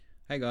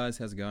Hey guys,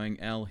 how's it going?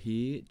 Al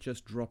here,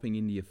 just dropping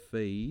into your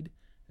feed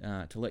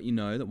to let you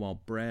know that while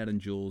Brad and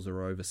Jules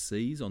are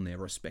overseas on their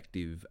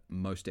respective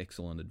most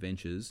excellent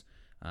adventures,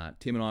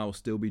 Tim and I will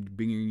still be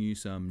bringing you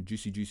some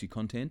juicy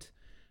content.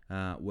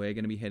 We're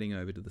going to be heading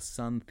over to the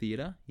Sun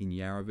Theatre in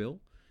Yarraville.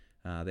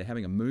 They're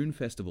having a moon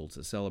festival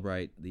to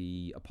celebrate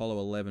the Apollo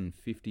 11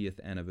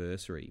 50th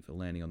anniversary for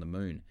landing on the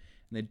moon.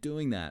 And they're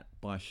doing that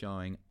by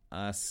showing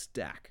a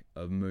stack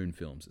of moon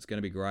films. It's going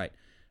to be great.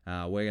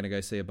 We're going to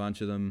go see a bunch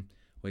of them.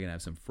 We're going to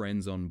have some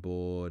friends on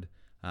board.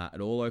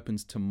 It all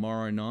opens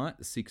tomorrow night,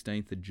 the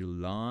 16th of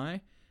July,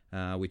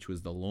 which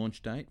was the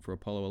launch date for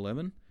Apollo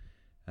 11.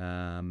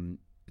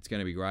 It's going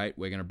to be great.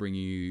 We're going to bring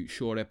you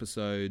short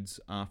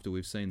episodes after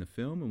we've seen the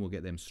film, and we'll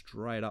get them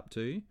straight up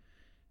to you.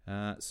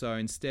 So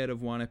instead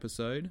of one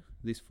episode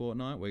this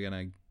fortnight, we're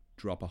going to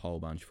drop a whole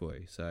bunch for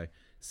you. So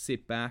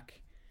sit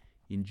back,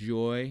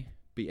 enjoy,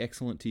 be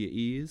excellent to your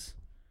ears,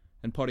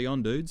 and potty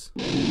on, dudes.